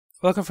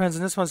Welcome friends,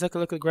 in this one let's take a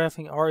look at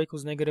graphing r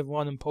equals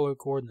 -1 in polar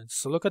coordinates.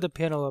 So look at the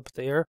panel up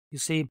there. You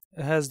see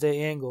it has the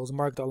angles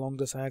marked along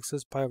this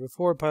axis, pi over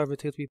 4, pi over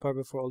 2, 3 pi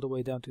over 4 all the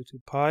way down to 2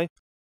 pi.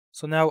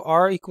 So now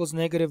r equals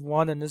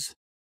 -1 in this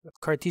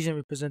Cartesian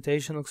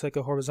representation looks like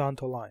a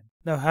horizontal line.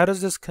 Now how does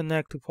this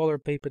connect to polar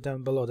paper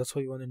down below? That's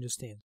what you want to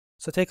understand.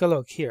 So take a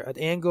look here at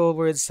angle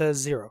where it says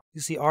 0. You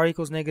see r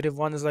equals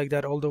 -1 is like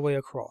that all the way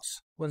across.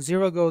 When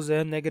 0 goes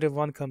in,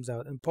 -1 comes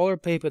out. In polar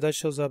paper that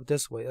shows up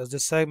this way as the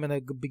segment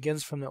that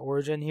begins from the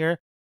origin here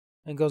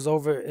and goes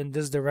over in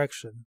this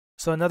direction.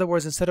 So in other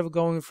words, instead of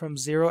going from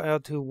 0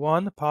 out to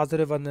 1,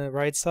 positive on the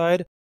right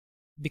side,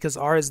 because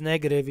r is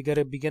negative, you got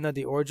to begin at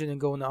the origin and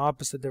go in the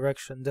opposite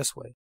direction this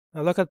way.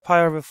 Now look at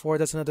pi over 4,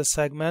 that's another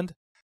segment.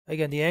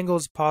 Again, the angle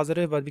is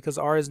positive, but because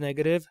r is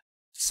negative,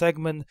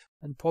 segment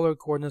and polar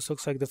coordinates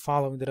looks like the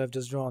following that I've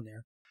just drawn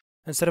there.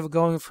 Instead of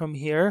going from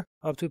here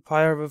up to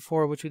pi over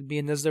 4, which would be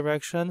in this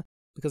direction,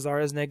 because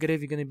r is negative,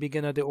 you're going to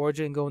begin at the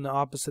origin and go in the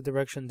opposite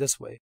direction this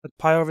way. At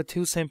pi over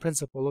 2, same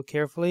principle. Look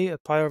carefully.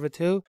 At pi over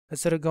 2,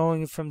 instead of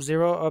going from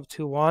 0 up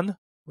to 1,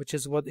 which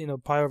is what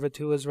pi over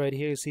 2 is right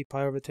here, you see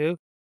pi over 2,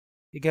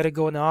 you got to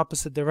go in the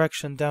opposite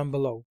direction down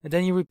below. And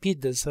then you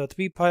repeat this. So at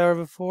 3 pi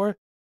over 4,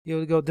 you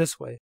would go this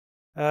way.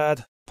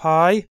 At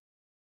pi,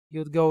 you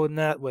would go in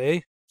that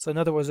way. So in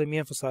other words, let me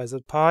emphasize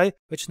that pi,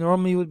 which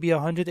normally would be a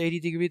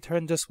 180-degree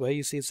turn this way,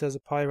 you see it says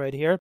a pi right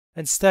here.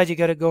 Instead, you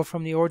got to go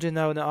from the origin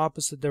now in the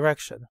opposite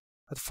direction.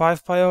 At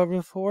 5 pi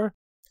over 4,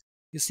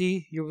 you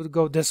see, you would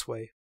go this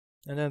way.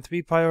 And then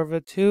 3 pi over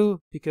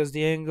 2, because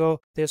the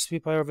angle, there's 3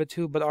 pi over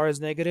 2, but r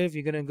is negative,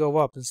 you're going to go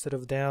up instead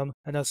of down.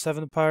 And at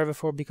 7 pi over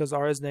 4, because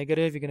r is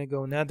negative, you're going to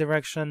go in that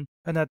direction.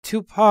 And at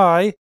 2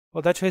 pi,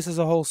 well, that traces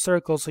a whole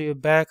circle, so you're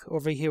back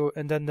over here,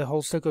 and then the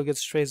whole circle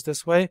gets traced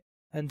this way.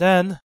 And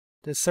then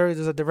there's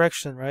a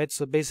direction, right?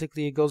 So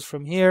basically it goes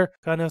from here,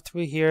 kind of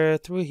through here,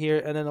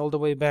 and then all the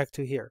way back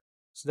to here.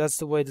 So that's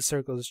the way the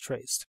circle is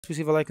traced. Please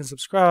leave a like and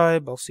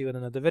subscribe. I'll see you in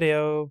another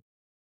video.